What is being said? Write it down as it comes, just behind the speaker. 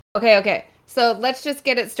Okay. So let's just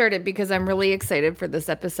get it started because I'm really excited for this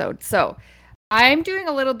episode. So I'm doing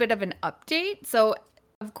a little bit of an update. So,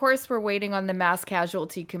 of course, we're waiting on the Mass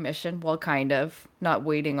Casualty Commission. Well, kind of not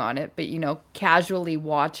waiting on it, but, casually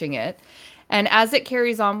watching it. And as it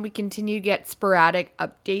carries on, we continue to get sporadic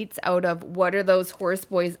updates out of what are those horse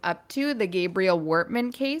boys up to, the Gabriel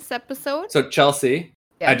Wortman case episode. So, Chelsea,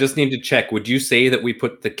 Yeah. I just need to check. Would you say that we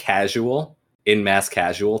put the casual in Mass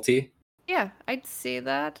Casualty? Yeah, I'd say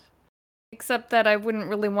that. Except that I wouldn't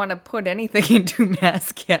really want to put anything into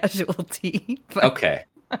Mass Casualty. Okay.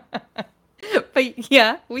 But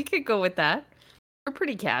yeah, we could go with that. We're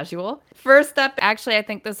pretty casual. First up, actually, I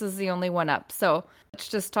think this is the only one up. So let's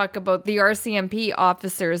just talk about the RCMP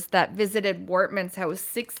officers that visited Wortman's house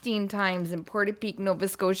 16 times in Portapique, Nova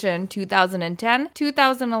Scotia in 2010,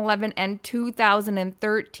 2011, and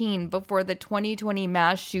 2013 before the 2020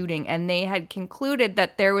 mass shooting. And they had concluded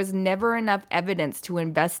that there was never enough evidence to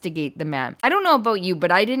investigate the man. I don't know about you,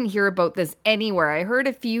 but I didn't hear about this anywhere. I heard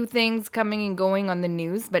a few things coming and going on the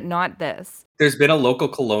news, but not this. There's been a local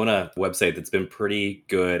Kelowna website that's been pretty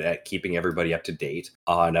good at keeping everybody up to date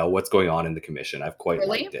on what's going on in the commission. I've quite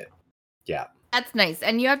liked it. Yeah. That's nice.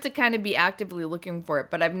 And you have to kind of be actively looking for it,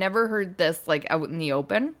 but I've never heard this like out in the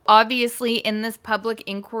open. Obviously, in this public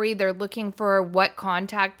inquiry, they're looking for what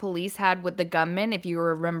contact police had with the gunman, if you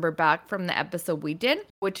remember back from the episode we did,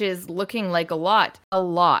 which is looking like a lot.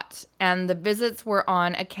 And the visits were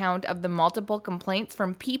on account of the multiple complaints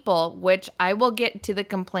from people, which I will get to the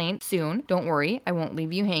complaint soon. Don't worry, I won't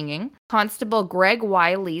leave you hanging. Constable Greg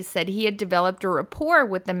Wiley said he had developed a rapport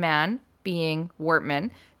with the man, being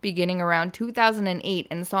Wortman, beginning around 2008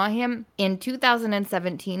 and saw him in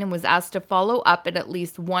 2017 and was asked to follow up at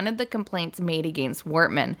least one of the complaints made against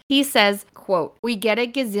Wortman. He says, quote, "We get a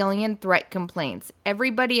gazillion threat complaints.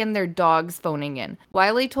 Everybody and their dogs phoning in."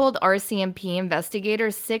 Wiley told RCMP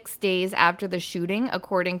investigators 6 days after the shooting,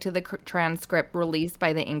 according to the transcript released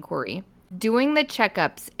by the inquiry. Doing the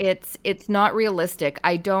checkups, it's not realistic.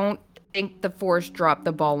 I don't think the force dropped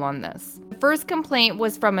the ball on this. The first complaint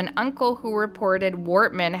was from an uncle who reported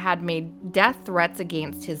Wortman had made death threats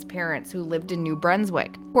against his parents who lived in New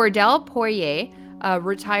Brunswick. Cordell Poirier, a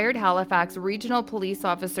retired Halifax regional police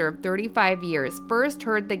officer of 35 years, first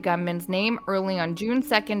heard the gunman's name early on June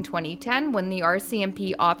 2nd, 2010, when the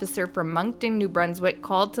RCMP officer from Moncton, New Brunswick,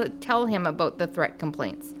 called to tell him about the threat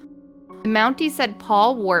complaints. The Mountie said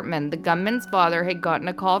Paul Wortman, the gunman's father, had gotten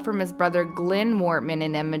a call from his brother Glenn Wortman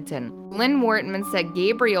in Edmonton. Glenn Wortman said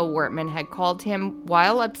Gabriel Wortman had called him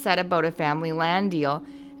while upset about a family land deal,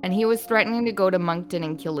 and he was threatening to go to Moncton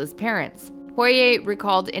and kill his parents. Poirier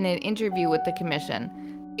recalled in an interview with the commission.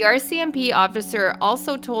 The RCMP officer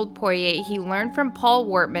also told Poirier he learned from Paul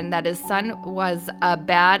Wortman that his son was a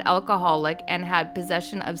bad alcoholic and had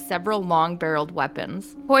possession of several long-barreled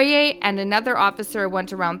weapons. Poirier and another officer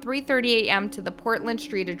went around 3:30 a.m. to the Portland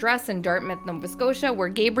Street address in Dartmouth, Nova Scotia, where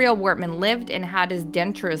Gabriel Wortman lived and had his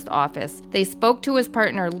denturist office. They spoke to his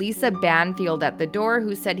partner Lisa Banfield at the door,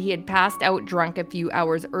 who said he had passed out drunk a few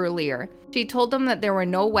hours earlier. She told them that there were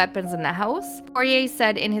no weapons in the house. Poirier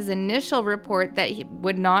said in his initial report that he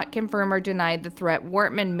would not confirm or deny the threat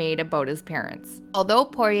Wortman made about his parents. Although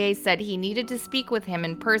Poirier said he needed to speak with him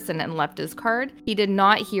in person and left his card, he did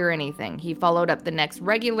not hear anything. He followed up the next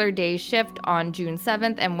regular day shift on June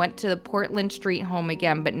 7th and went to the Portland Street home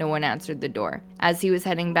again, but no one answered the door. As he was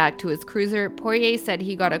heading back to his cruiser, Poirier said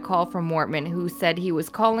he got a call from Wortman, who said he was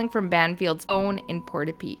calling from Banfield's phone in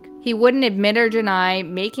Portapique. He wouldn't admit or deny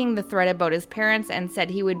making the threat about his parents and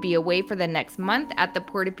said he would be away for the next month at the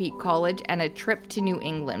Portapique College and a trip to New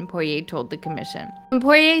England, Poirier told the commission. When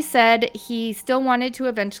Poirier said he still wanted to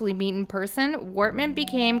eventually meet in person, Wortman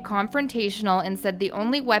became confrontational and said the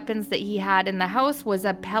only weapons that he had in the house was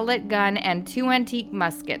a pellet gun and 2 antique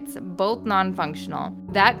muskets, both non-functional.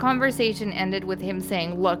 That conversation ended with him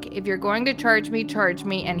saying, "Look, if you're going to charge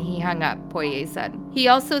me, and he hung up," Poirier said. He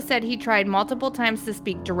also said he tried multiple times to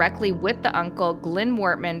speak directly with the uncle, Glenn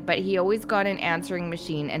Wortman, but he always got an answering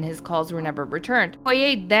machine and his calls were never returned.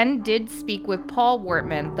 Poirier then did speak with Paul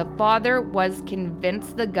Wortman. The father was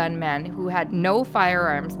convinced the gunman, who had no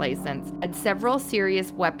firearms license, had several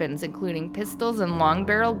serious weapons, including pistols and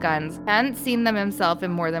long-barrel guns, hadn't seen them himself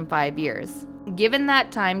in more than 5 years. Given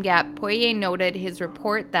that time gap, Poirier noted his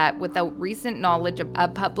report that without recent knowledge of a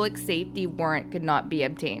public safety warrant could not be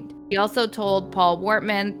obtained. He also told Paul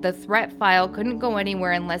Wortman the threat file couldn't go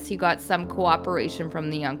anywhere unless he got some cooperation from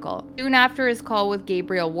the uncle. Soon after his call with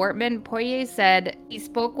Gabriel Wortman, Poirier said he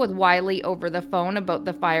spoke with Wiley over the phone about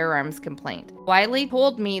the firearms complaint. Wiley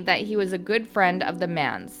told me that he was a good friend of the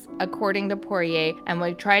man's, according to Poirier, and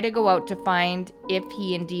would try to go out to find if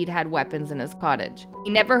he indeed had weapons in his cottage.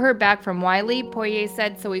 He never heard back from Wiley, Poirier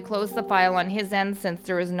said, so he closed the file on his end since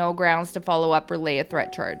there was no grounds to follow up or lay a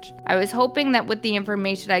threat charge. I was hoping that with the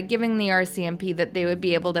information I'd given the RCMP that they would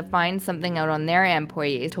be able to find something out on their end,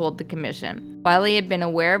 Poirier told the commission. Wiley had been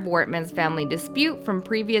aware of Wortman's family dispute from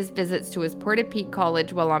previous visits to his Portapique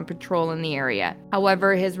college while on patrol in the area.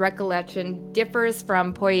 However, his recollection differs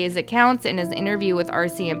from Poirier's accounts. In his interview with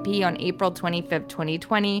RCMP on April 25,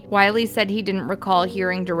 2020, Wiley said he didn't recall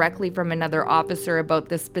hearing directly from another officer about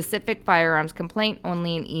the specific firearms complaint,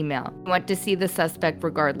 only an email. He went to see the suspect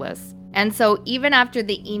regardless. And so even after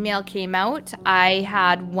the email came out, I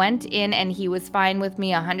had went in and he was fine with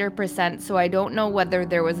me 100%. So I don't know whether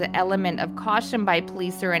there was an element of caution by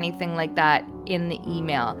police or anything like that in the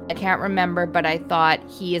email. I can't remember, but I thought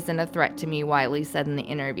he isn't a threat to me, Wiley said in the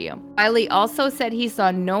interview. Wiley also said he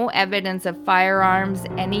saw no evidence of firearms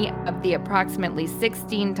any of the approximately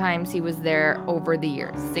 16 times he was there over the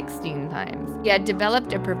years. 16 times. He had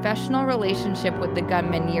developed a professional relationship with the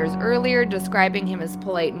gunman years earlier, describing him as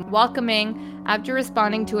polite and welcoming after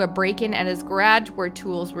responding to a break-in at his garage where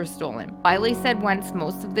tools were stolen. Wiley said once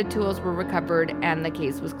most of the tools were recovered and the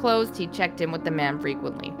case was closed, he checked in with the man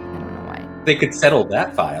frequently. I don't know why. They could settle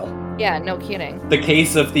that file. Yeah, no kidding. The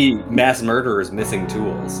case of the mass murderer's missing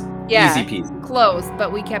tools. Yeah, easy peasy. Closed,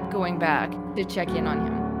 but we kept going back to check in on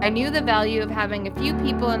him. I knew the value of having a few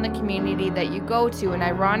people in the community that you go to, and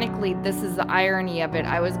ironically, this is the irony of it.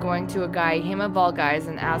 I was going to a guy, him of all guys,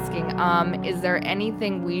 and asking, is there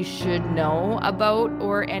anything we should know about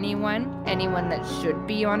or anyone that should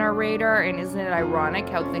be on our radar? And isn't it ironic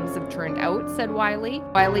how things have turned out, said Wiley.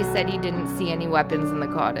 Wiley said he didn't see any weapons in the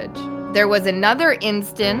cottage. There was another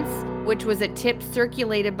instance, which was a tip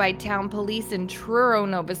circulated by town police in Truro,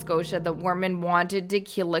 Nova Scotia, that Wortman wanted to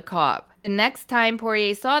kill a cop. The next time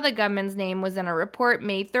Poirier saw the gunman's name was in a report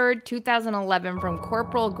May 3rd, 2011 from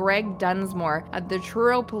Corporal Greg Dunsmore of the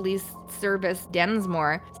Truro Police Service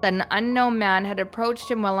Densmore, said an unknown man had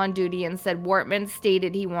approached him while on duty and said Wortman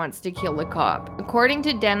stated he wants to kill a cop. According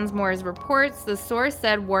to Densmore's reports, the source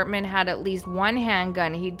said Wortman had at least one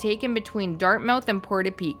handgun he'd taken between Dartmouth and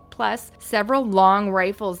Portapique, plus several long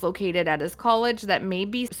rifles located at his college that may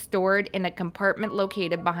be stored in a compartment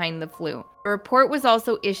located behind the flue. The report was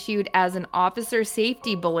also issued as an officer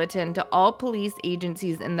safety bulletin to all police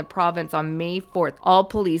agencies in the province on May 4th. All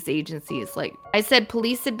police agencies. Like I said,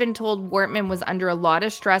 police had been told Wortman was under a lot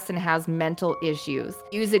of stress and has mental issues.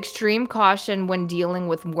 Use extreme caution when dealing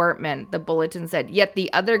with Wortman, the bulletin said. Yet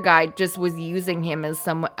the other guy just was using him as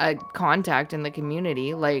a contact in the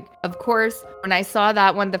community. Like, of course, when I saw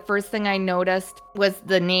that one, the first thing I noticed was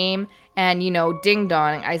the name. And, ding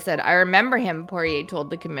dong, I said, I remember him, Poirier told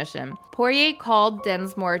the commission. Poirier called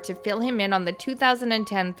Densmore to fill him in on the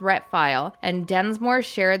 2010 threat file, and Densmore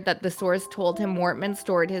shared that the source told him Wortman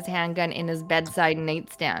stored his handgun in his bedside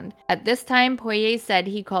nightstand. At this time, Poirier said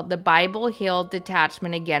he called the Bible Hill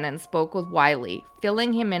detachment again and spoke with Wiley,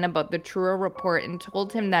 filling him in about the Truro report and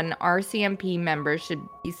told him that an RCMP member should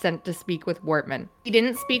be sent to speak with Wortman. He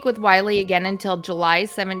didn't speak with Wiley again until July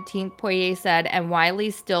 17th, Poirier said, and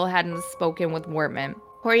Wiley still hadn't spoken with Wortman.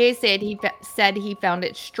 Poirier said he found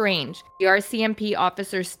it strange. The RCMP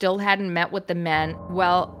officer still hadn't met with the man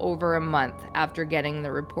well over a month after getting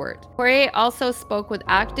the report. Poirier also spoke with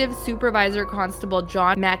active Supervisor Constable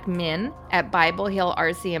John McMinn at Bible Hill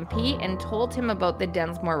RCMP and told him about the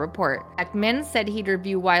Densmore report. McMinn said he'd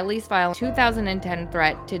review Wiley's file 2010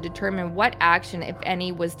 threat to determine what action, if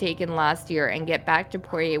any, was taken last year and get back to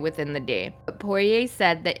Poirier within the day. But Poirier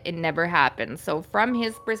said that it never happened. So from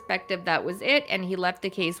his perspective, that was it, and he left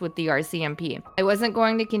the case with the RCMP. I wasn't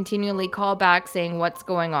going to continually call back saying what's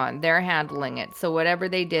going on. They're handling it. So whatever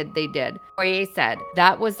they did, they did. Poirier said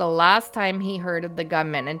that was the last time he heard of the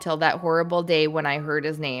gunman until that horrible day when I heard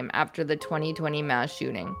his name after the 2020 mass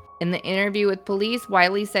shooting. In the interview with police,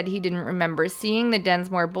 Wiley said he didn't remember seeing the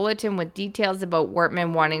Densmore bulletin with details about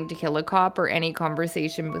Wortman wanting to kill a cop or any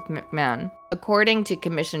conversation with McMahon. According to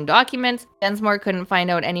commission documents, Densmore couldn't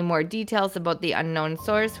find out any more details about the unknown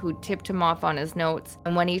source who tipped him off on his notes,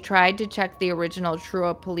 and when he tried to check the original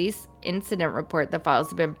Truro police incident report, the files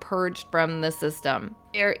have been purged from the system.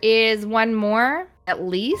 There is one more, at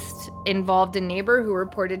least, involved a neighbor who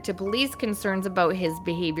reported to police concerns about his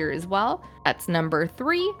behavior as well. That's number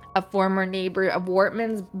 3. A former neighbor of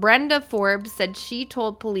Wortman's, Brenda Forbes, said she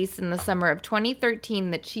told police in the summer of 2013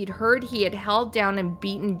 that she'd heard he had held down and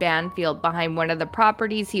beaten Banfield behind one of the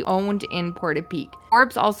properties he owned in Portapique.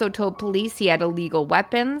 Forbes also told police he had illegal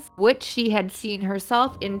weapons, which she had seen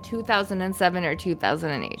herself in 2007 or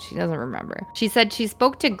 2008. She doesn't doesn't remember. She said she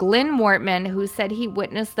spoke to Glenn Wortman, who said he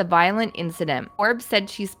witnessed the violent incident. Forbes said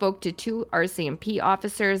she spoke to 2 RCMP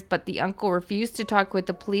officers, but the uncle refused to talk with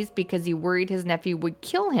the police because he worried his nephew would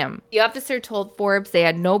kill him. The officer told Forbes they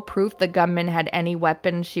had no proof the gunman had any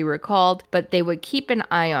weapons, she recalled, but they would keep an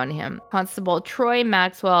eye on him. Constable Troy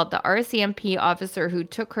Maxwell, the RCMP officer who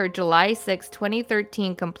took her July 6,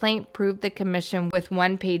 2013 complaint, proved the commission with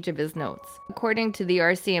 1 page of his notes. According to the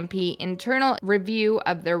RCMP internal review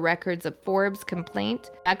of their records of Forbes'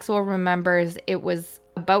 complaint, Maxwell remembers it was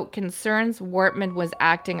about concerns Wortman was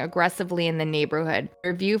acting aggressively in the neighborhood. The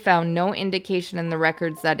review found no indication in the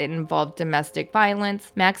records that it involved domestic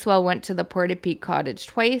violence. Maxwell went to the Portapique cottage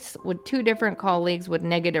twice with 2 different colleagues with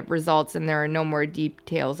negative results, and there are no more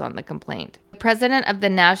details on the complaint. President of the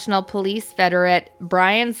National Police Federate,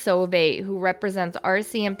 Brian Sauvé, who represents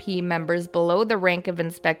RCMP members below the rank of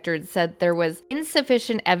inspectors, said there was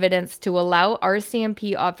insufficient evidence to allow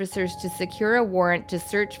RCMP officers to secure a warrant to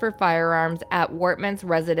search for firearms at Wortman's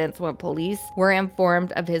residence when police were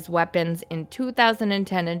informed of his weapons in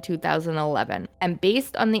 2010 and 2011. And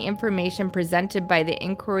based on the information presented by the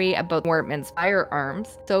inquiry about Wortman's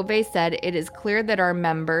firearms, Sauvé said it is clear that our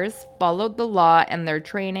members followed the law and their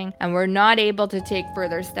training and were not able to take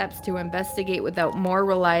further steps to investigate without more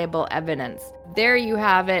reliable evidence. There you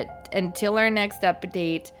have it. Until our next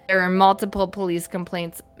update, there are multiple police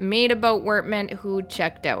complaints made about Wortman who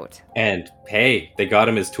checked out. And hey, they got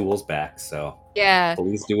him his tools back, so yeah,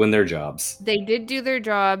 police doing their jobs. They did do their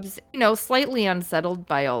jobs, slightly unsettled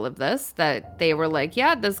by all of this, that they were like,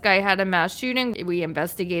 yeah, this guy had a mass shooting. We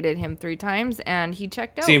investigated him 3 times and he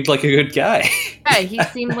checked out. Seemed like a good guy. Yeah, he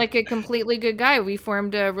seemed like a completely good guy. We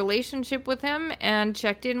formed a relationship with him and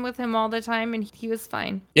checked in with him all the time, and he was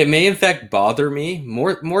fine. It may in fact bother me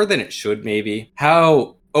more than it should, maybe,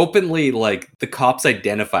 how openly, the cops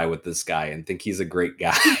identify with this guy and think he's a great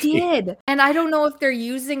guy. He did. And I don't know if they're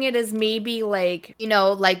using it as maybe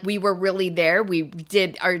we were really there. We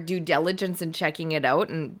did our due diligence in checking it out.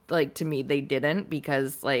 And to me, they didn't,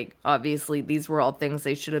 because obviously these were all things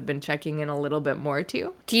they should have been checking in a little bit more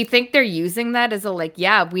to. Do you think they're using that as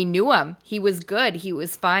yeah, we knew him. He was good. He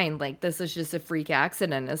was fine. This is just a freak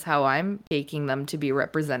accident is how I'm taking them to be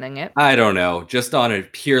representing it. I don't know. Just on a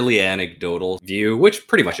purely anecdotal view, which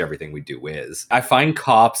pretty much everything we do is, I find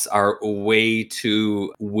cops are way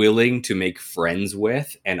too willing to make friends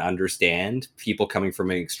with and understand people coming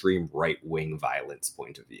from an extreme right-wing violence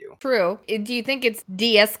point of view. True. Do you think it's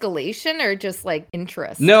de-escalation or just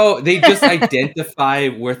interest? No, they just identify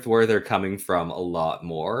with where they're coming from a lot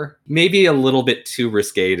more. Maybe a little bit too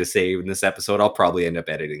risque to say in this episode. I'll probably end up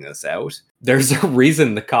editing this out. There's a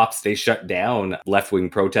reason the cops, they shut down left-wing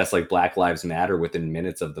protests like Black Lives Matter within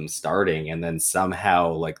minutes of them starting, and then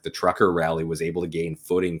somehow the trucker rally was able to gain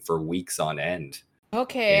footing for weeks on end.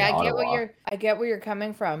 Okay, I get where you're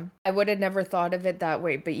coming from. I would have never thought of it that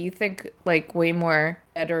way, but you think way more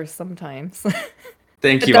better sometimes.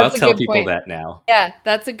 Thank you. I'll tell people that now. Yeah,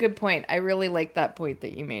 that's a good point. I really like that point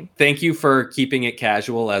that you made. Thank you for keeping it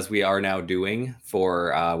casual, as we are now doing.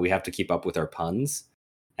 We have to keep up with our puns.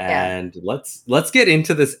 And let's get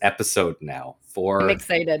into this episode now. I'm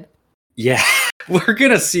excited. Yeah, we're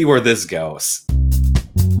gonna see where this goes.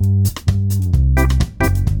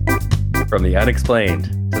 From the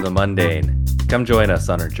unexplained to the mundane, come join us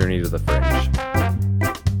on our journey to the fringe.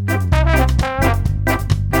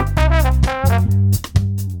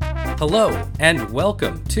 Hello, and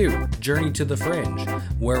welcome to Journey to the Fringe,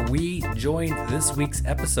 where we join this week's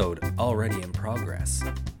episode already in progress.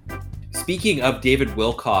 Speaking of David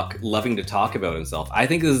Wilcock loving to talk about himself, I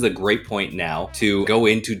think this is a great point now to go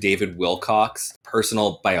into David Wilcock's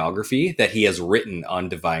personal biography that he has written on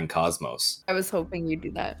Divine Cosmos. I was hoping you'd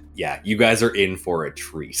do that. Yeah, you guys are in for a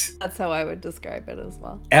treat. That's how I would describe it as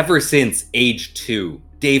well. Ever since age 2,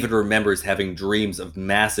 David remembers having dreams of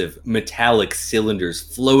massive metallic cylinders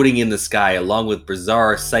floating in the sky along with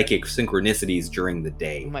bizarre psychic synchronicities during the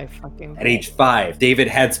day. My fucking At age 5, David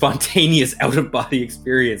had spontaneous out-of-body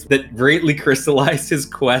experience that greatly crystallized his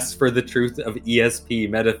quest for the truth of ESP,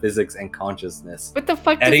 metaphysics, and consciousness. What the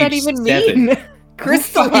fuck does that even mean?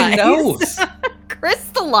 Crystallize? Who fucking knows?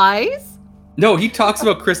 Crystallize? No, he talks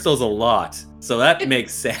about crystals a lot. So that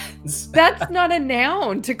makes sense. That's not a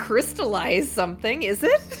noun, to crystallize something, is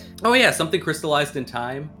it? Oh yeah, something crystallized in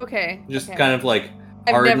time. Okay. Just kind of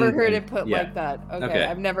I've never heard it put like that. Okay.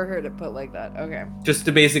 I've never heard it put like that. Okay. Just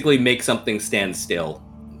to basically make something stand still.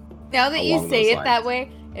 Now that you say it that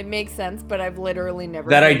way, it makes sense, but I've literally never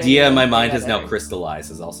that idea in my mind has now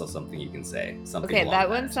crystallized is also something you can say. Something okay, that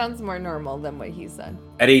one sounds more normal than what he said.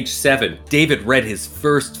 At age 7, David read his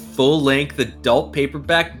first full-length adult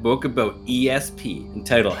paperback book about ESP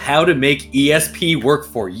entitled How to Make ESP Work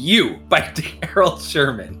for You by Daryl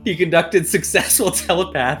Sherman. He conducted successful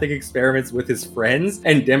telepathic experiments with his friends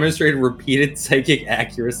and demonstrated repeated psychic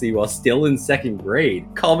accuracy while still in second grade,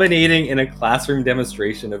 culminating in a classroom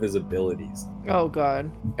demonstration of his abilities. Oh,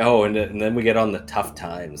 God. Oh, and then we get on the tough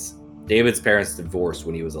times. David's parents divorced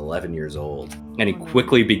when he was 11 years old, and he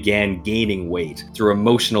quickly began gaining weight through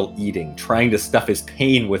emotional eating, trying to stuff his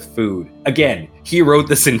pain with food. Again, he wrote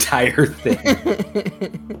this entire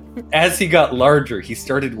thing. As he got larger, he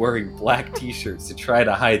started wearing black t-shirts to try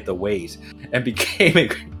to hide the weight, and became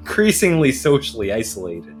increasingly socially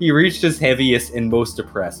isolated. He reached his heaviest and most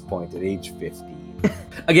depressed point at age 50.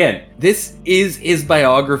 Again, this is his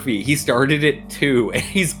biography. He started it too, and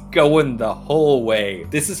he's going the whole way.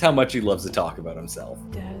 This is how much he loves to talk about himself.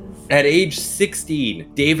 Yes. At age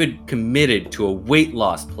 16, David committed to a weight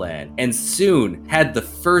loss plan and soon had the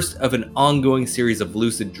first of an ongoing series of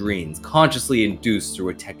lucid dreams consciously induced through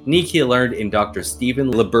a technique he learned in Dr.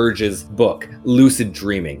 Stephen LaBerge's book, Lucid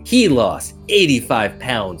Dreaming. He lost 85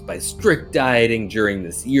 pounds by strict dieting during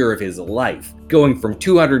this year of his life, going from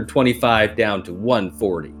 225 down to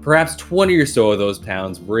 140. Perhaps 20 or so of those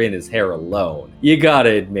pounds were in his hair alone. You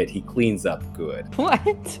gotta admit, he cleans up good.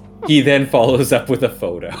 What? He then follows up with a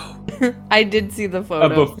photo. I did see the photo.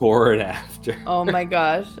 A before and after. Oh my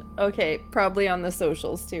gosh. Okay, probably on the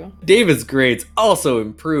socials too. David's grades also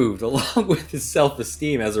improved along with his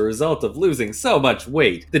self-esteem as a result of losing so much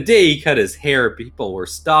weight. The day he cut his hair, people were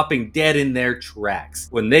stopping dead in their tracks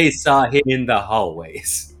when they saw him in the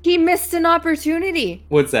hallways. He missed an opportunity.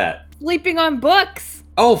 What's that? Sleeping on books.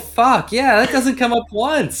 Oh, fuck. Yeah, that doesn't come up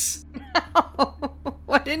once.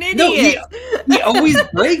 What an idiot. No, he always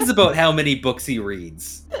brags about how many books he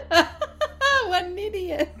reads. What an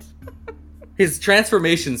idiot. His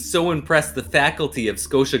transformation so impressed the faculty of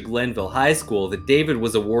Scotia Glenville High School that David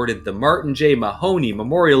was awarded the Martin J. Mahoney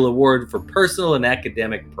Memorial Award for Personal and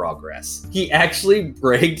Academic Progress. He actually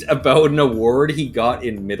bragged about an award he got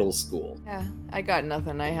in middle school. Yeah, I got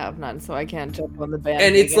nothing. I have none, so I can't jump on the band.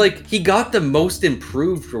 And it's like, he got the most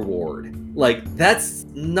improved award. Like, that's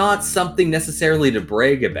not something necessarily to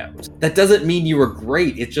brag about. That doesn't mean you were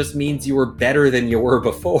great. It just means you were better than you were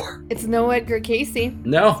before. It's no Edgar Casey.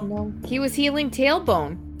 No. He was healing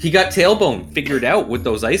tailbone. He got tailbone figured out with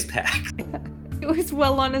those ice packs. He was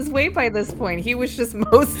well on his way by this point. He was just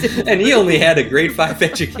most... And he only had a grade 5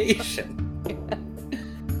 education.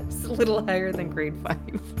 It's a little higher than grade 5.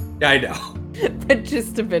 I know. The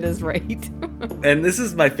gist of it is right. And this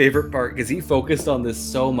is my favorite part because he focused on this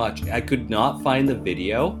so much. I could not find the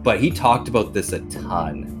video, but he talked about this a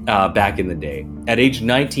ton back in the day. At age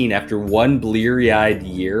 19, after one bleary-eyed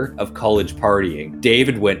year of college partying,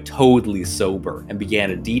 David went totally sober and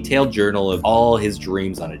began a detailed journal of all his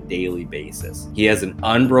dreams on a daily basis. He has an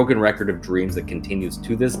unbroken record of dreams that continues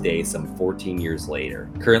to this day some 14 years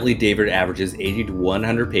later. Currently, David averages 80 to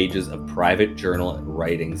 100 pages of private journal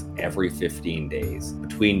writings every 15 days.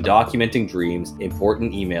 Between documenting dreams,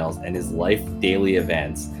 important emails, and his life daily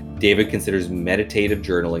events, David considers meditative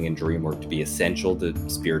journaling and dream work to be essential to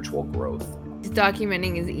spiritual growth. He's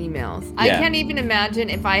documenting his emails. Yeah. I can't even imagine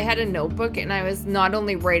if I had a notebook and I was not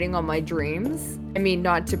only writing all my dreams, I mean,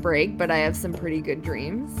 not to brag, but I have some pretty good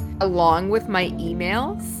dreams, along with my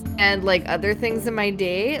emails and like other things in my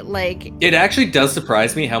day, like... It actually does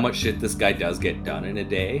surprise me how much shit this guy does get done in a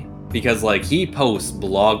day. Because, like, he posts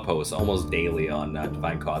blog posts almost daily on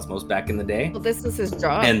Divine Cosmos back in the day. Well, this was his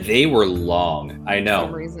job. And they were long, I know. For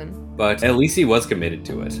some reason. But at least he was committed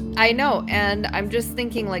to it. I know, and I'm just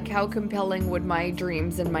thinking, like, how compelling would my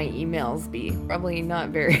dreams and my emails be? Probably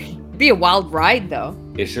not very... It'd be a wild ride, though.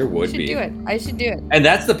 It sure would be. I should do it. And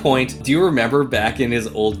that's the point. Do you remember back in his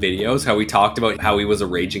old videos how he talked about how he was a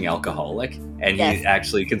raging alcoholic? And Yes. he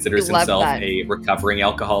actually considers I love himself that. a recovering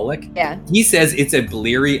alcoholic? Yeah. He says it's a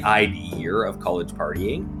bleary-eyed year of college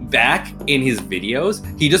partying. Back in his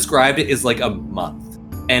videos, he described it as like a month.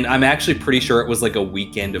 And I'm actually pretty sure it was like a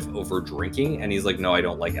weekend of over drinking. And he's like, no, I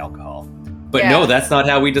don't like alcohol. But Yeah. no, that's not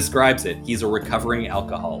how he describes it. He's a recovering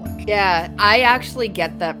alcoholic. Yeah, I actually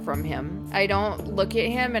get that from him. I don't look at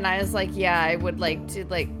him and I was like, yeah, I would like to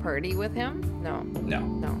like party with him. No.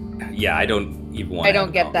 Yeah, I don't even want I to have don't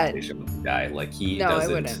a get that. conversation with the guy. Like, he No, I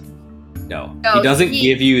doesn't. wouldn't. No, No, he doesn't he-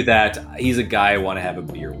 give you that. He's a guy I want to have a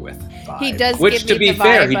beer with vibe. He does Which, give to me be the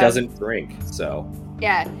fair, vibe he of- doesn't drink. So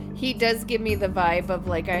Yeah, he does give me the vibe of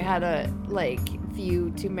like I had a like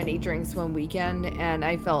few too many drinks one weekend and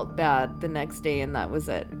I felt bad the next day and that was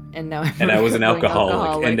it. And now I'm and I was an recovering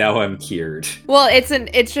alcoholic, and now I'm cured. Well,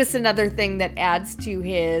 it's just another thing that adds to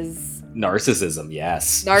his Narcissism,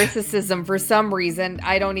 yes. Narcissism, for some reason.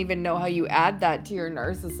 I don't even know how you add that to your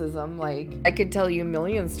narcissism. Like, I could tell you a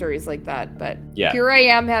million stories like that, but here I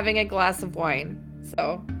am having a glass of wine.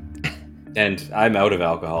 So. And I'm out of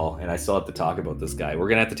alcohol, and I still have to talk about this guy. We're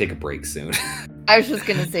going to have to take a break soon. I was just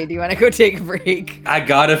going to say, do you want to go take a break? I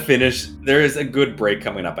got to finish. There is a good break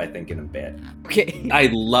coming up, I think, in a bit. Okay. I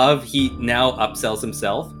love he now upsells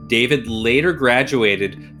himself. David later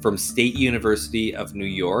graduated from State University of New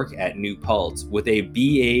York at New Paltz with a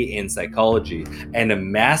BA in psychology and a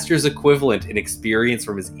master's equivalent in experience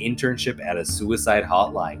from his internship at a suicide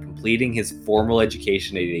hotline, completing his formal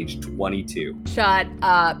education at age 22. Shut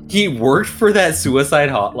up. He worked for that suicide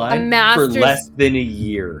hotline for less than a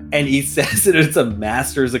year, and he says that it's a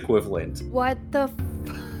master's equivalent. What the fuck?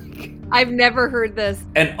 I've never heard this.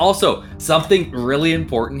 And also, something really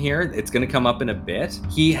important here, it's going to come up in a bit.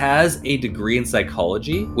 He has a degree in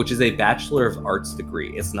psychology, which is a Bachelor of Arts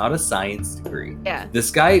degree. It's not a science degree. Yeah.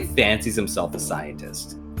 This guy fancies himself a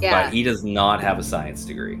scientist. Yeah. But he does not have a science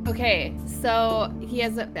degree. Okay, so he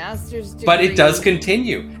has a master's degree. But it does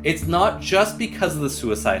continue. It's not just because of the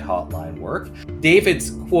suicide hotline work. David's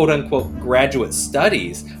quote-unquote graduate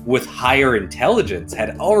studies with higher intelligence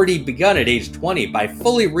had already begun at age 20 by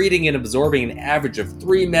fully reading and absorbing an average of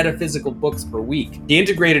 3 metaphysical books per week. He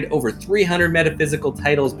integrated over 300 metaphysical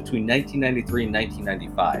titles between 1993 and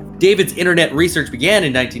 1995. David's internet research began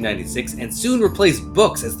in 1996 and soon replaced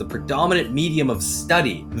books as the predominant medium of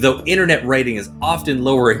study, though internet writing is often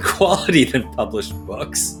lower in quality than published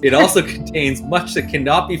books. It also contains much that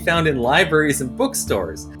cannot be found in libraries and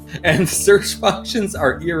bookstores, and the search functions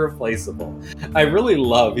are irreplaceable. I really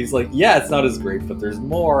love, he's like, yeah, it's not as great, but there's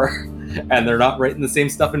more. And they're not writing the same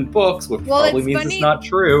stuff in books, which probably means it's not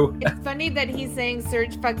true. It's funny that he's saying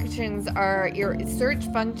search functions are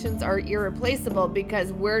irreplaceable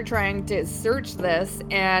because we're trying to search this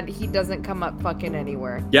and he doesn't come up fucking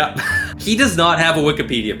anywhere. Yeah. He does not have a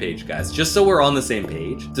Wikipedia page, guys. Just so we're on the same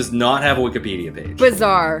page. Does not have a Wikipedia page.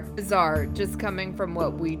 Bizarre. Just coming from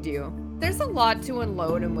what we do. There's a lot to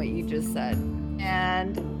unload in what you just said.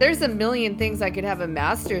 And there's a million things I could have a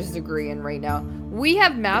master's degree in right now. We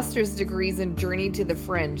have master's degrees in Journey to the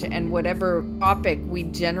Fringe and whatever topic we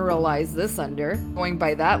generalize this under, going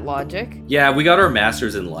by that logic. Yeah, we got our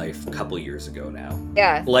master's in life a couple years ago now.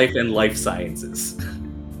 Yeah. Life and life sciences.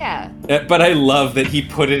 Yeah. But I love that he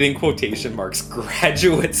put it in quotation marks,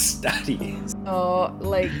 graduate studies. Oh,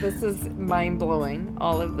 like, this is mind-blowing,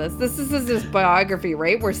 all of this. This is his biography,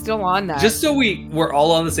 right? We're still on that. Just so we're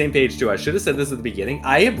all on the same page, too. I should have said this at the beginning.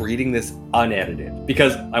 I am reading this unedited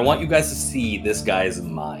because I want you guys to see this guy's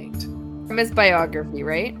mind. From his biography,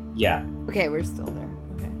 right? Yeah. Okay, we're still there.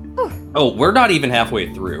 Okay. Oh, we're not even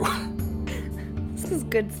halfway through. This is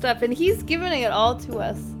good stuff, and he's giving it all to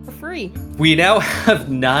us for free. We now have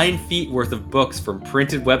 9 feet worth of books from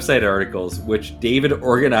printed website articles, which David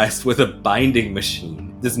organized with a binding machine.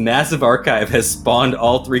 This massive archive has spawned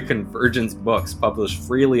all 3 Convergence books published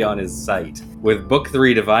freely on his site, with Book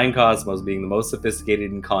 3, Divine Cosmos, being the most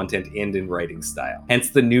sophisticated in content and in writing style.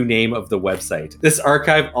 Hence the new name of the website. This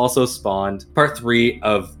archive also spawned Part 3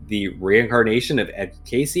 of the Reincarnation of Ed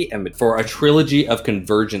Casey and for a trilogy of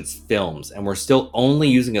Convergence films, and we're still only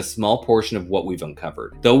using a small portion of what we've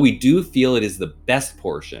uncovered, though we do feel it is the best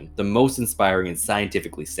portion, the most inspiring and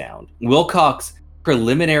scientifically sound. Wilcock's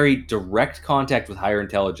preliminary direct contact with higher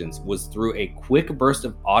intelligence was through a quick burst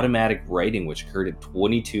of automatic writing which occurred at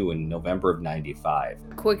 22 in November of 95.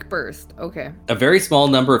 Quick burst, okay. A very small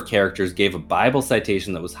number of characters gave a Bible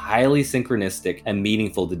citation that was highly synchronistic and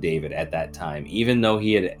meaningful to David at that time, even though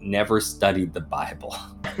he had never studied the Bible.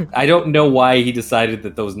 I don't know why he decided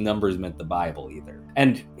that those numbers meant the Bible either.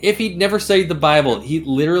 And if he'd never studied the Bible, he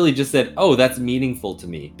literally just said, oh, that's meaningful to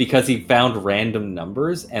me, because he found random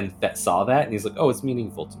numbers and saw that, and he's like, oh, it's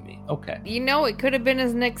meaningful to me. Okay. You know, it could have been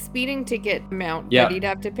his next speeding ticket amount that he'd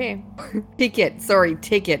have to pay.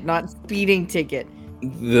 Ticket, not speeding ticket.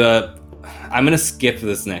 I'm going to skip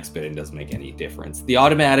this next bit. It doesn't make any difference. The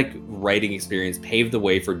automatic writing experience paved the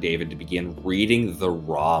way for David to begin reading the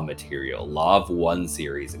raw material, Law of One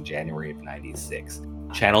series, in January of 96.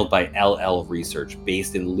 Channeled by LL Research,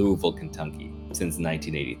 based in Louisville, Kentucky, since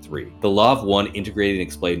 1983. The Law of One integrated and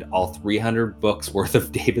explained all 300 books worth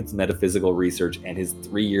of David's metaphysical research and his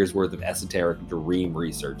 3 years worth of esoteric dream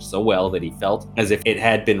research so well that he felt as if it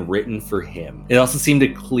had been written for him. It also seemed to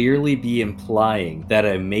clearly be implying that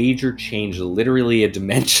a major change, literally a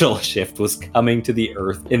dimensional shift, was coming to the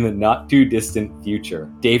Earth in the not too distant future.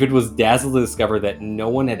 David was dazzled to discover that no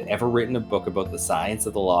one had ever written a book about the science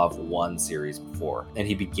of the Law of One series before, and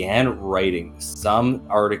he began writing some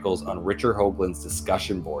articles on Richard Hoagland's Brooklyn's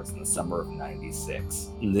discussion boards in the summer of 96.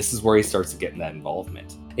 And this is where he starts getting that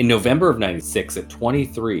involvement. In November of 96, at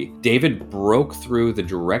 23, David broke through the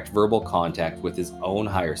direct verbal contact with his own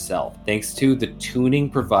higher self, thanks to the tuning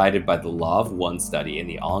provided by the Law of One study and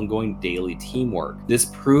the ongoing daily teamwork. This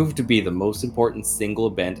proved to be the most important single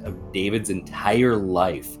event of David's entire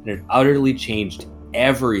life, and it utterly changed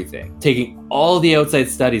everything, taking all the outside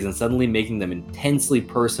studies and suddenly making them intensely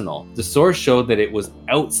personal. The source showed that it was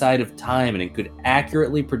outside of time and it could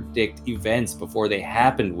accurately predict events before they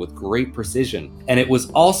happened with great precision. And it was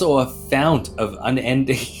also a fount of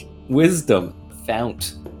unending wisdom.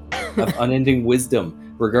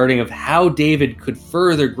 Regarding of how David could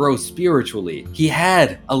further grow spiritually. He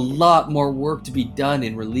had a lot more work to be done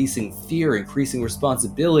in releasing fear, increasing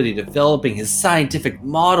responsibility, developing his scientific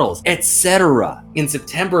models, etc. In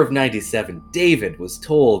September of 97, David was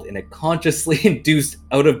told in a consciously induced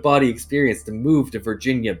out-of-body experience to move to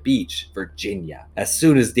Virginia Beach, Virginia. As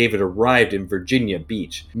soon as David arrived in Virginia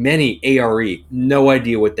Beach, many ARE, no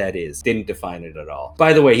idea what that is, didn't define it at all.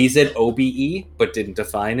 By the way, he said OBE, but didn't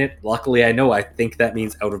define it. Luckily, I think that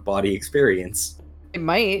means out-of-body experience. It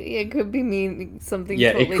might. It could be meaning something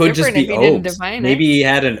totally different. It could just be if he didn't define Maybe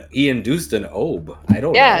it. he induced an OB. I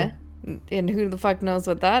don't know. Yeah. And who the fuck knows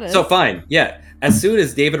what that is? So fine, yeah. As soon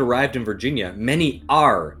as David arrived in Virginia, many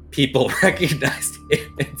people recognized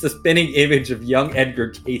him. It's a spinning image of young Edgar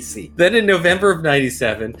Casey. Then in November of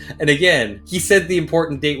 97, and again, he said the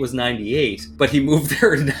important date was 98, but he moved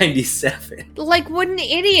there in 97. Like, what an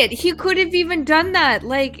idiot. He could have even done that.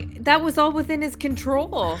 Like, that was all within his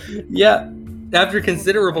control. Yeah. After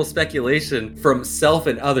considerable speculation from self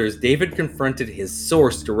and others, David confronted his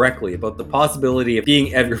source directly about the possibility of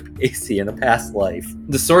being Edgar Casey in a past life.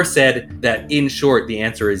 The source said that, in short, the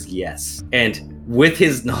answer is yes. And with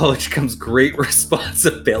his knowledge comes great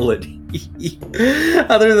responsibility.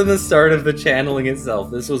 Other than the start of the channeling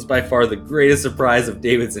itself, this was by far the greatest surprise of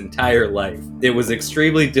David's entire life. It was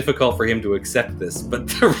extremely difficult for him to accept this, but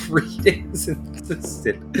the readings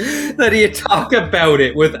insisted that he talk about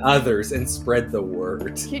it with others and spread the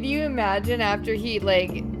word. Can you imagine after he,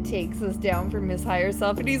 takes this down from his higher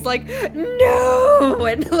self and he's like, no!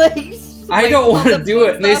 And, I don't want to do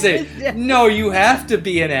it. And they say, no, you have to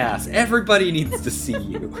be an ass. Everybody needs to see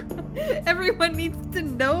you. Everyone needs to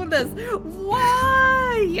know this.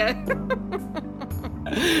 Why?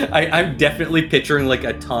 I'm definitely picturing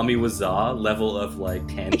a Tommy Wiseau level of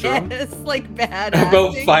tantrum. Yes, bad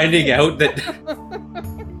about acting. Finding out that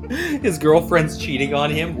his girlfriend's cheating on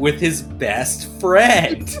him with his best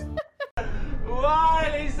friend.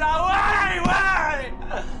 Why, Lisa? Why?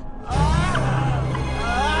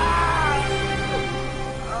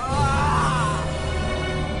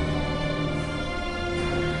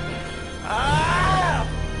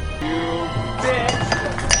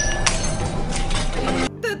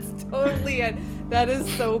 That's totally it. That is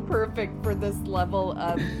so perfect for this level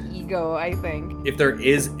of ego, I think. If there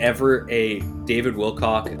is ever a David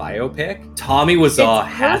Wilcock biopic, Tommy Wiseau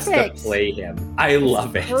has to play him. I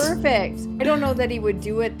love it. Perfect. I don't know that he would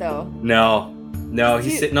do it, though. No,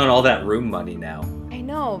 he's sitting on all that room money now. I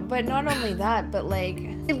know, but not only that, but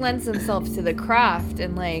he lends himself to the craft,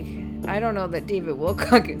 and I don't know that David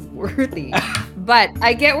Wilcock is worthy. But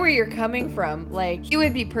I get where you're coming from. He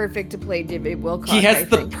would be perfect to play David Wilcock. He has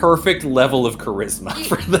the perfect level of charisma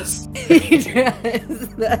for this. He does.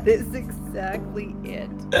 That is exactly it.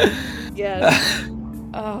 Yes.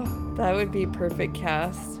 Oh, that would be perfect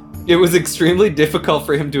cast. It was extremely difficult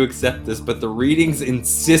for him to accept this, but the readings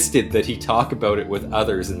insisted that he talk about it with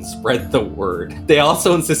others and spread the word. They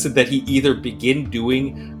also insisted that he either begin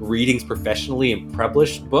doing readings professionally and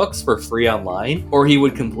publish books for free online, or he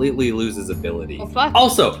would completely lose his ability. Oh, fuck.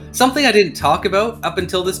 Also, something I didn't talk about up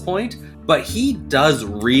until this point, but he does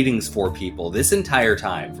readings for people this entire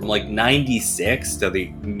time, from 96 to the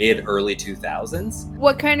mid-early 2000s.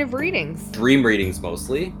 What kind of readings? Dream readings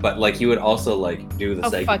mostly, but he would also do the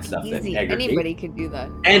psychic stuff. Easy. That Anybody could do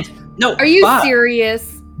that. And no, are you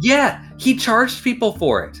serious? Yeah, he charged people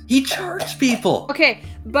for it. He charged people. Okay,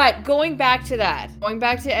 but going back to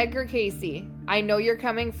Edgar Casey, I know you're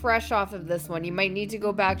coming fresh off of this one. You might need to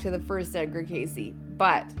go back to the first Edgar Casey.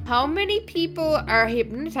 But how many people are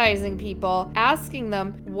hypnotizing people, asking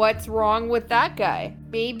them what's wrong with that guy?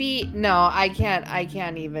 Maybe, no, I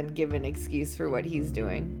can't even give an excuse for what he's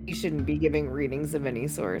doing. He shouldn't be giving readings of any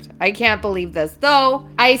sort. I can't believe this. Though,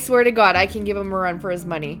 I swear to God, I can give him a run for his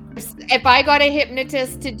money. If I got a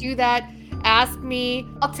hypnotist to do that ask me,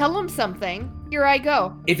 I'll tell him something. Here I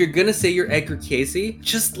go. If you're gonna say you're Edgar Casey,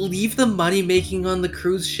 just leave the money making on the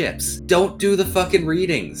cruise ships. Don't do the fucking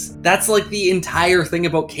readings. That's like the entire thing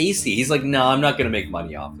about Casey. He's like, no, I'm not gonna make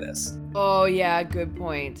money off this. Oh yeah, good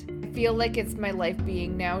point. I feel like it's my life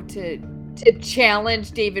being now to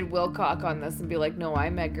challenge David Wilcock on this and be like, no,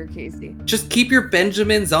 I'm Edgar Casey. Just keep your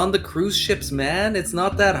Benjamins on the cruise ships, man. It's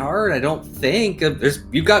not that hard, I don't think.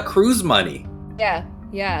 You've got cruise money. Yeah.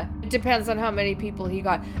 It depends on how many people he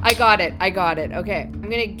got. I got it. Okay. I'm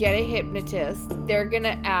gonna get a hypnotist. They're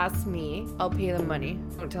gonna ask me. I'll pay them money.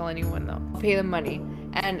 Don't tell anyone though. I'll pay them money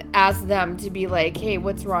and ask them to be like, hey,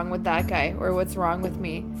 what's wrong with that guy? Or what's wrong with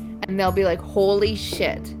me? And they'll be like, holy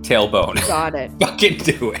shit. Tailbone. Got it. Fucking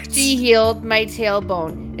do it. She healed my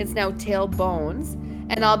tailbone. It's now tailbones.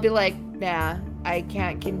 And I'll be like, nah, I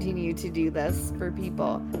can't continue to do this for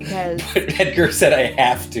people because Edgar said I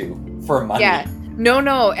have to for money. Yeah.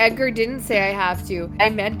 No, Edgar didn't say I have to.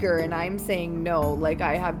 I'm Edgar and I'm saying no, like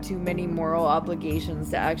I have too many moral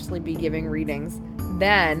obligations to actually be giving readings.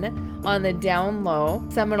 Then, on the down low,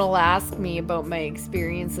 someone will ask me about my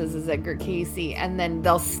experiences as Edgar Casey, and then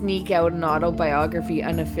they'll sneak out an autobiography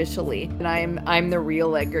unofficially, and I'm the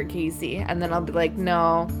real Edgar Casey, and then I'll be like,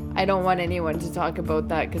 no, I don't want anyone to talk about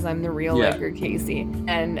that because I'm the real Edgar Casey,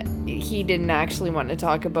 and he didn't actually want to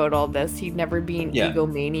talk about all this. He'd never be an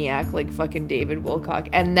egomaniac like fucking David Wilcock,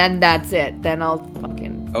 and then that's it. Then I'll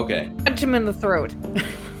fucking punch him in the throat.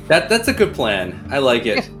 That's a good plan. I like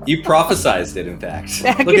it. You prophesized it, in fact.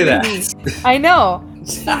 Look at that. I know.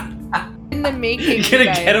 In the making. You're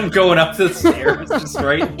gonna get him going up the stairs, just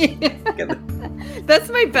right. That's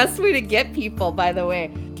my best way to get people, by the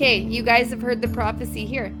way. Okay, you guys have heard the prophecy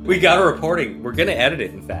here. We got a reporting. We're gonna edit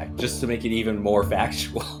it, in fact, just to make it even more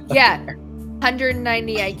factual. Yeah.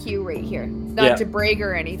 190 IQ right here. Not to brag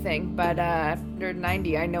or anything, but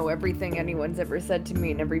 190. I know everything anyone's ever said to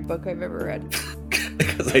me in every book I've ever read.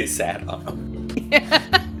 Because I sat on them. Yeah.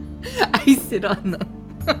 I sit on them.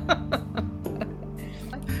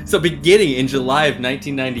 So beginning in July of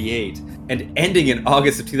 1998 and ending in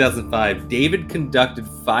August of 2005, David conducted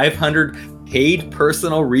 500 paid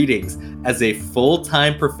personal readings as a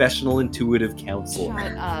full-time professional intuitive counselor.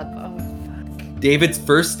 Shut up. Oh, fuck. David's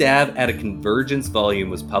first stab at a Convergence volume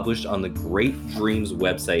was published on the Great Dreams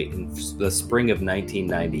website in the spring of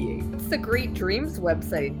 1998. What's the Great Dreams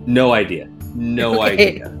website? No idea. No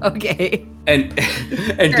idea. Okay. And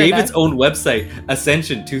David's own website,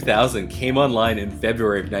 Ascension 2000, came online in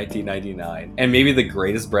February of 1999. And maybe the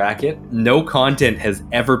greatest bracket, no content has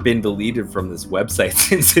ever been deleted from this website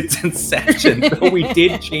since its inception, though we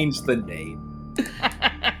did change the name.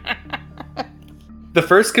 The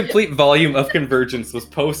first complete volume of Convergence was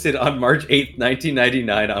posted on March 8th,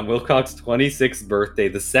 1999 on Wilcock's 26th birthday.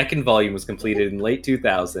 The second volume was completed in late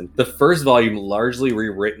 2000. The first volume largely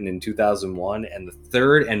rewritten in 2001, and the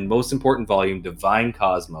third and most important volume, Divine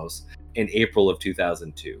Cosmos, in April of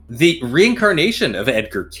 2002. The reincarnation of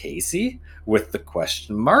Edgar Casey, with the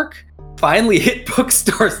question mark, finally hit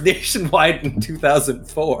bookstores nationwide in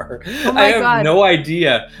 2004. Oh my I have God. no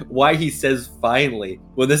idea why he says finally.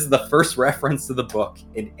 Well, this is the first reference to the book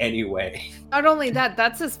in any way. Not only that,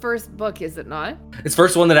 that's his first book, is it not? It's the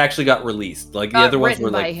first one that actually got released. Like the other ones written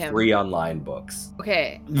were by like him. free online books.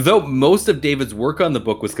 Okay. Though most of David's work on the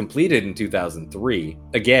book was completed in 2003.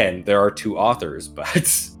 Again, there are two authors,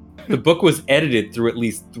 but the book was edited through at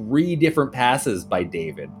least 3 different passes by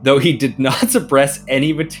David, though he did not suppress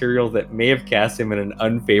any material that may have cast him in an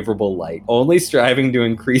unfavorable light, only striving to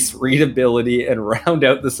increase readability and round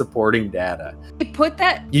out the supporting data. He put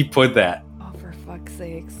that? Oh, for fuck's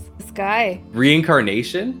sakes. This guy.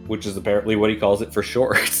 Reincarnation, which is apparently what he calls it for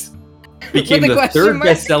short, became With a the question third mark?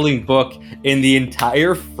 best-selling book in the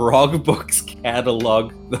entire Frog Books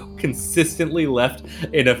catalog, though consistently left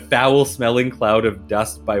in a foul-smelling cloud of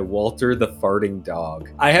dust by Walter the Farting Dog.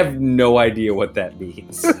 I have no idea what that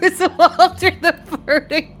means. It's Walter the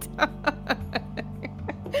Farting Dog.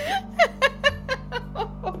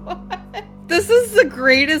 This is the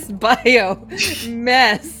greatest bio.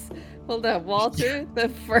 Mess. Hold on. Walter the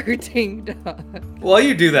Farting Dog. While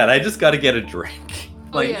you do that, I just gotta get a drink.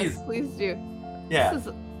 Oh, yes, please do. Yeah.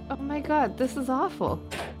 Oh my God, this is awful.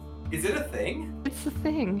 Is it a thing? It's a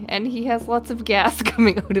thing, and he has lots of gas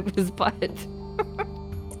coming out of his butt.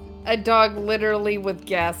 A dog literally with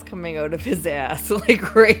gas coming out of his ass,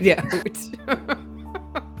 like right out.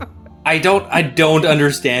 I don't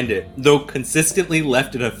understand it. Though consistently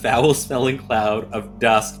left in a foul-smelling cloud of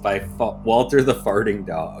dust by Walter the Farting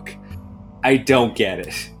Dog. I don't get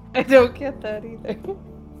it. I don't get that either.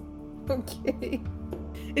 Okay.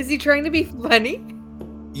 Is he trying to be funny?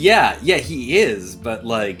 Yeah, he is, but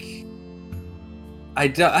like, I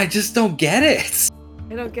just don't get it.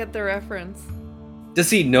 I don't get the reference. Does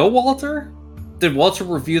he know Walter? Did Walter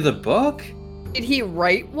review the book? Did he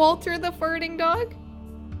write Walter the Farting Dog?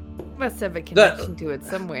 Must have a connection to it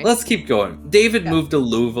some way. Let's keep going. David moved to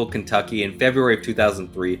Louisville, Kentucky in February of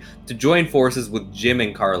 2003 to join forces with Jim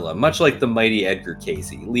and Carla, much like the mighty Edgar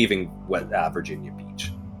Casey, leaving Virginia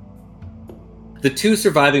Beach. The two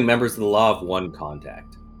surviving members of the Law of One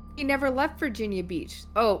contact. He never left Virginia Beach.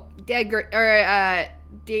 Oh, David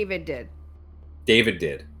did. David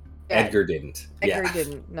did. Yeah. Edgar didn't. Edgar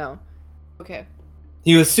didn't, no. Okay.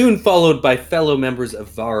 He was soon followed by fellow members of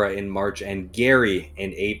Vara in March and Gary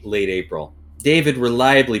in late April. David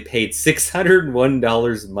reliably paid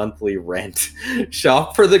 $601 monthly rent,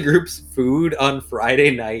 shopped for the group's food on Friday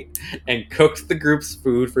night, and cooked the group's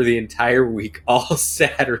food for the entire week, all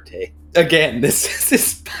Saturday. Again, this is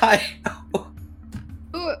his bio.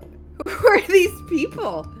 Who are these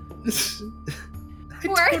people?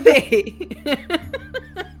 Who are they?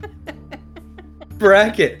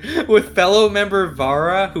 Bracket, with fellow member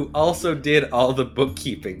Vara, who also did all the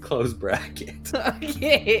bookkeeping, close bracket.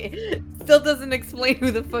 Okay. Still doesn't explain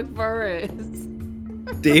who the fuck Vara is.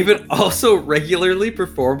 David also regularly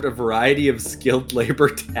performed a variety of skilled labor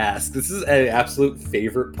tasks. This is an absolute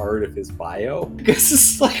favorite part of his bio. Because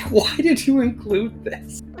it's like, why did you include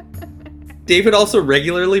this? David also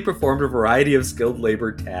regularly performed a variety of skilled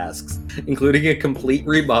labor tasks, including a complete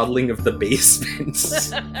remodeling of the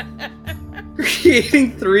basements.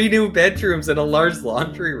 Creating 3 new bedrooms and a large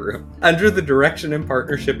laundry room under the direction and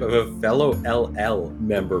partnership of a fellow LL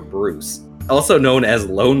member, Bruce, also known as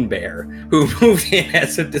Lone Bear, who moved in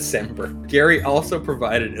as of December. Gary also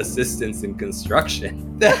provided assistance in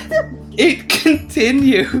construction. It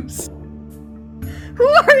continues. Who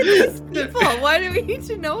are these people? Why do we need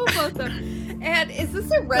to know about them? And is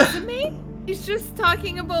this a resume? He's just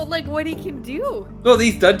talking about, like, what he can do. Well,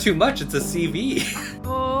 he's done too much. It's a CV.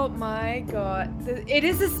 Oh my god. It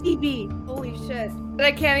is a CV. Holy shit. But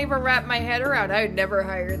I can't even wrap my head around. I would never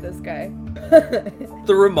hire this guy.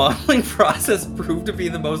 The remodeling process proved to be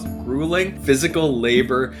the most grueling physical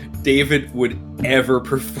labor David would ever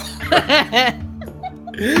perform.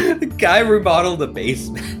 The guy remodeled a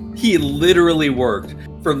basement. He literally worked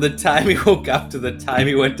from the time he woke up to the time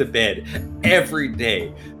he went to bed every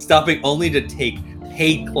day, stopping only to take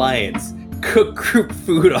paid clients, cook group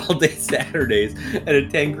food all day Saturdays, and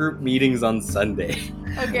attend group meetings on Sunday.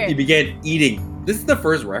 Okay. He began eating. This is the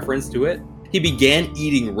first reference to it. He began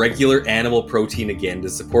eating regular animal protein again to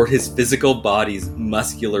support his physical body's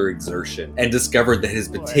muscular exertion, and discovered that his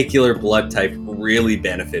particular blood type really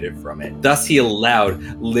benefited from it. Thus, he allowed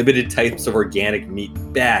limited types of organic meat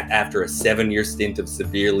back after a 7-year stint of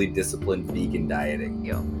severely disciplined vegan dieting.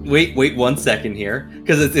 Yo. Wait 1 second here,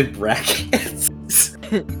 because it's in brackets.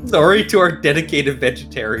 Sorry to our dedicated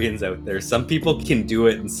vegetarians out there. Some people can do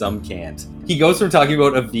it and some can't. He goes from talking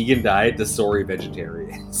about a vegan diet to sorry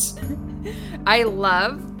vegetarians. I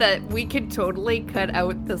love that we could totally cut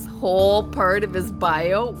out this whole part of his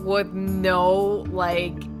bio with no,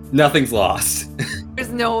 like... Nothing's lost.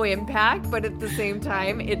 There's no impact, but at the same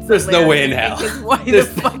time, it's There's no way in hell. Because why the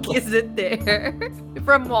fuck is it there?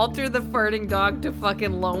 From Walter the Farting Dog to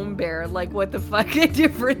fucking Lone Bear, like what the fuck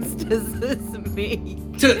difference does this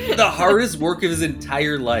make? To the hardest work of his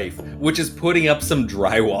entire life, which is putting up some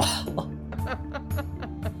drywall.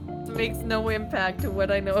 Makes no impact to what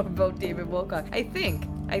I know about David Wilcock. I think.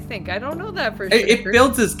 I don't know that for sure. It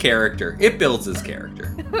builds his character.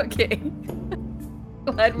 Okay.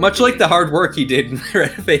 Much like the hard work he did in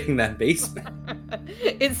renovating that basement.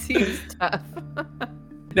 It seems tough.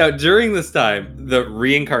 Now, during this time, the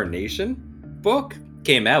Reincarnation book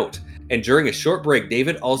came out. And during a short break,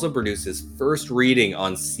 David also produced his first reading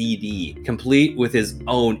on CD, complete with his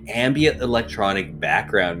own ambient electronic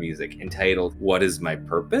background music entitled What Is My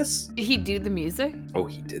Purpose? Did he do the music? Oh,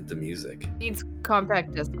 he did the music. It's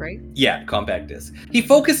compact disc, right? Yeah, compact disc. He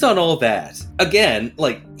focused on all that. Again,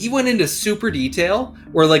 like, he went into super detail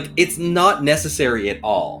where, like, it's not necessary at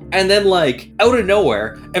all. And then, like, out of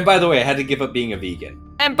nowhere, and by the way, I had to give up being a vegan.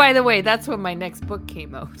 And by the way, that's when my next book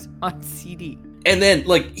came out, on CD. And then,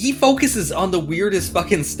 like, he focuses on the weirdest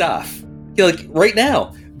fucking stuff. Like, right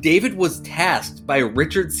now, David was tasked by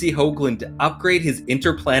Richard C. Hoagland to upgrade his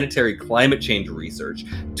interplanetary climate change research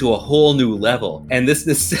to a whole new level. And this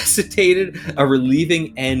necessitated a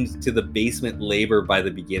relieving end to the basement labor by the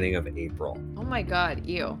beginning of April. Oh my god,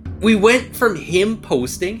 ew. We went from him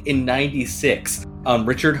posting in '96 on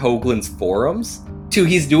Richard Hoagland's forums to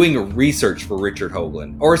he's doing research for Richard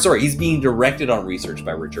Hoagland. Or, sorry, he's being directed on research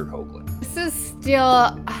by Richard Hoagland. This is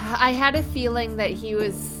still... I had a feeling that he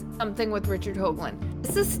was something with Richard Hoagland. This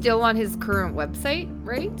this is still on his current website,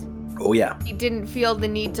 right? Oh, yeah. He didn't feel the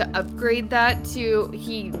need to upgrade that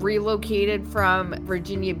he relocated from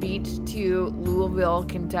Virginia Beach to Louisville,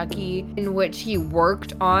 Kentucky, in which he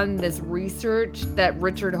worked on this research that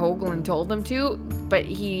Richard Hoagland told him to, but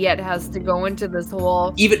he yet has to go into this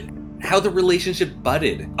whole... Even how the relationship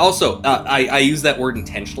budded. Also, I use that word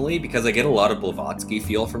intentionally because I get a lot of Blavatsky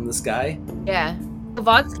feel from this guy. Yeah.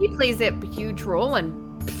 Blavatsky plays a huge role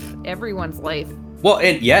in everyone's life. Well,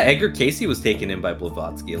 and yeah, Edgar Casey was taken in by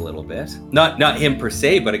Blavatsky a little bit. Not him per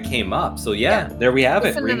se, but it came up. So yeah. There we have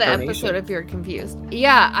Listen it. Listen to the episode if you're confused.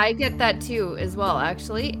 Yeah, I get that too as well,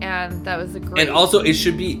 actually. And that was a great... And also, it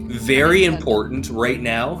should be very important right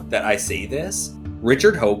now that I say this.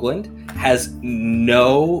 Richard Hoagland has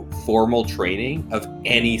no formal training of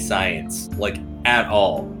any science, like at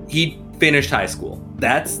all. He finished high school.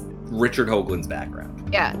 That's Richard Hoagland's background.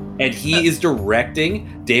 Yeah. And he is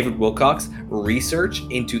directing David Wilcock's research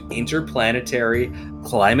into interplanetary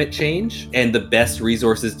climate change and the best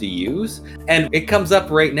resources to use. And it comes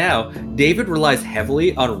up right now. David relies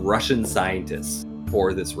heavily on Russian scientists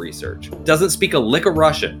for this research. Doesn't speak a lick of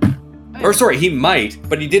Russian. Or sorry, he might,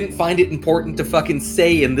 but he didn't find it important to fucking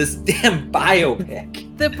say in this damn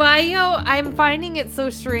biopic. The bio, I'm finding it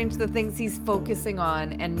so strange the things he's focusing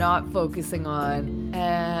on and not focusing on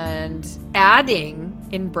and adding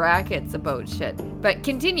in brackets about shit. But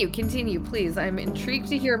continue, please. I'm intrigued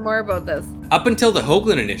to hear more about this. Up until the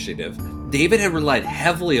Hoagland Initiative, David had relied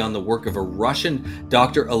heavily on the work of a Russian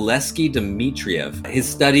Dr. Alexei Dmitriev, his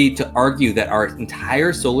study to argue that our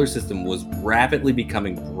entire solar system was rapidly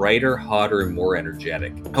becoming brighter, hotter, and more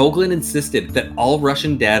energetic. Hoagland insisted that all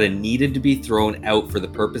Russian data needed to be thrown out for the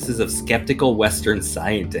purposes of skeptical Western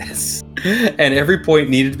scientists. And every point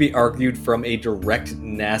needed to be argued from a direct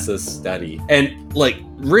NASA study. And, like,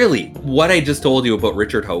 really, what I just told you about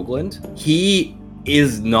Richard Hoagland, he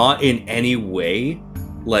is not in any way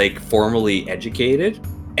like formally educated,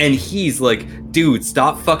 and he's like, dude,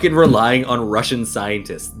 stop fucking relying on Russian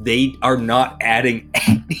scientists. They are not adding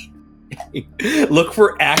anything. Look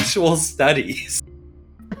for actual studies.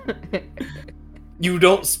 You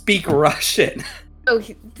don't speak Russian. Oh,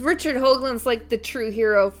 Richard Hoagland's like the true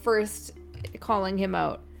hero first calling him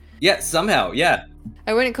out. Yeah, somehow, yeah.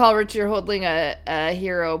 I wouldn't call Richard Hoagland a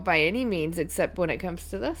hero by any means, except when it comes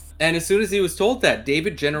to this. And as soon as he was told that,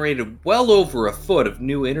 David generated well over a foot of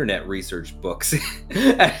new internet research books.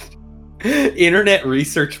 Internet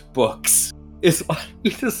research books is what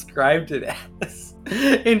he described it as.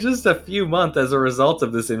 In just a few months as a result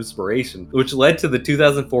of this inspiration, which led to the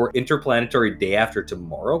 2004 Interplanetary Day After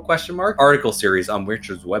Tomorrow ? Article series on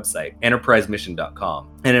Richard's website,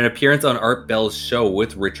 enterprisemission.com, and an appearance on Art Bell's show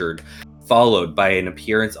with Richard, followed by an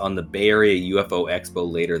appearance on the Bay Area UFO Expo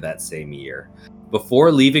later that same year.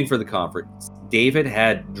 Before leaving for the conference, David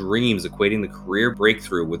had dreams equating the career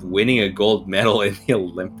breakthrough with winning a gold medal in the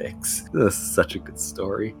Olympics. This is such a good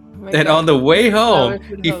story. And on the way home,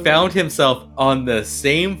 he found himself on the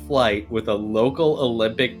same flight with a local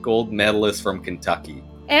Olympic gold medalist from Kentucky.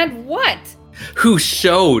 And what? Who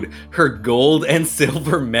showed her gold and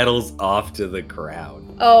silver medals off to the crowd.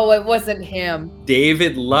 Oh, it wasn't him.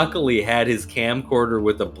 David luckily had his camcorder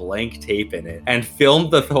with a blank tape in it and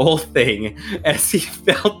filmed the whole thing, as he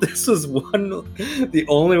felt this was the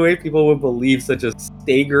only way people would believe such a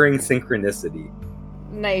staggering synchronicity.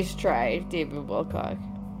 Nice try, David Wilcock.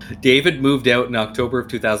 David moved out in October of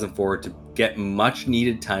 2004 to get much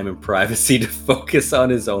needed time and privacy to focus on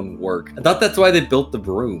his own work. I thought that's why they built the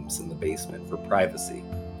rooms in the basement, for privacy.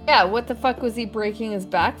 Yeah, what the fuck was he breaking his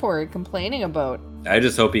back for and complaining about? I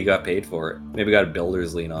just hope he got paid for it. Maybe got a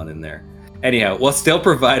builder's lien on in there. Anyhow, while still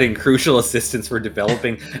providing crucial assistance for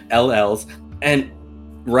developing LLs and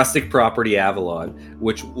Rustic Property Avalon,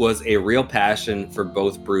 which was a real passion for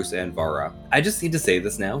both Bruce and Vara. I just need to say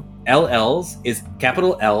this now. LLs is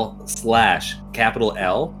capital L / capital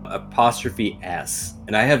L apostrophe S.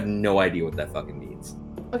 And I have no idea what that fucking means.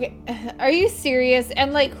 Okay, are you serious?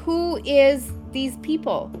 And like, who is these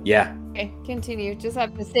people? Yeah. Okay, continue. Just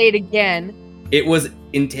have to say it again. It was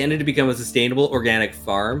intended to become a sustainable organic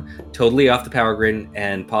farm, totally off the power grid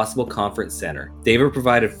and possible conference center. David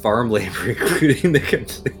provided farm labor, including the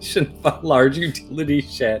completion of a large utility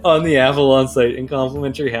shed on the Avalon site and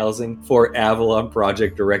complimentary housing for Avalon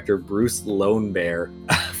project director Bruce Lone Bear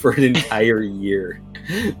for an entire year.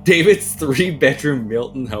 David's 3-bedroom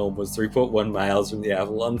Milton home was 3.1 miles from the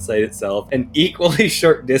Avalon site itself, an equally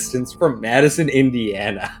short distance from Madison,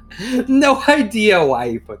 Indiana. No idea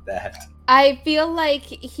why he put that. I feel like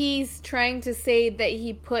he's trying to say that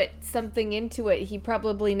he put something into it. He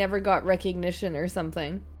probably never got recognition or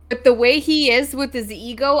something. But the way he is with his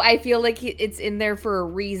ego, I feel like it's in there for a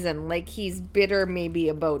reason. Like he's bitter maybe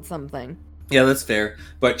about something. Yeah, that's fair.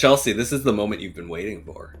 But Chelsea, this is the moment you've been waiting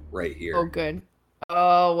for right here. Oh, good.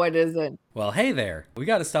 Oh, what is it? Well, hey there. We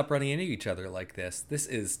got to stop running into each other like this. This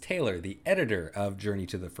is Taylor, the editor of Journey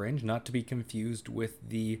to the Fringe, not to be confused with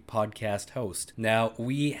the podcast host. Now,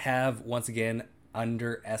 we have once again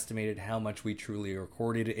underestimated how much we truly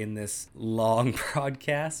recorded in this long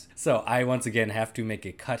broadcast. So I once again have to make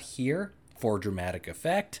a cut here for dramatic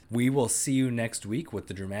effect. We will see you next week with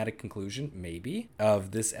the dramatic conclusion, maybe,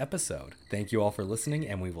 of this episode. Thank you all for listening,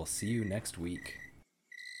 and we will see you next week.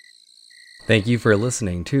 Thank you for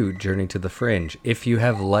listening to Journey to the Fringe. If you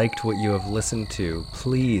have liked what you have listened to,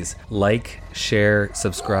 please like, share,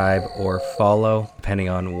 subscribe, or follow, depending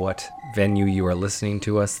on what venue you are listening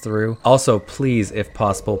to us through. Also, please, if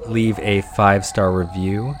possible, leave a 5-star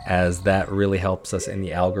review, as that really helps us in the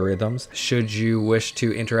algorithms. Should you wish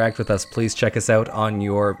to interact with us, please check us out on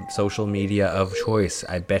your social media of choice.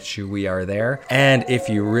 I bet you we are there. And if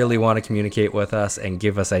you really want to communicate with us and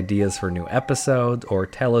give us ideas for new episodes or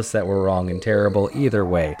tell us that we're wrong and terrible, either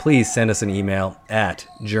way, please send us an email at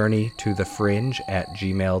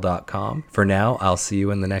journeytothefringe@gmail.com. For now, I'll see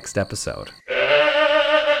you in the next episode.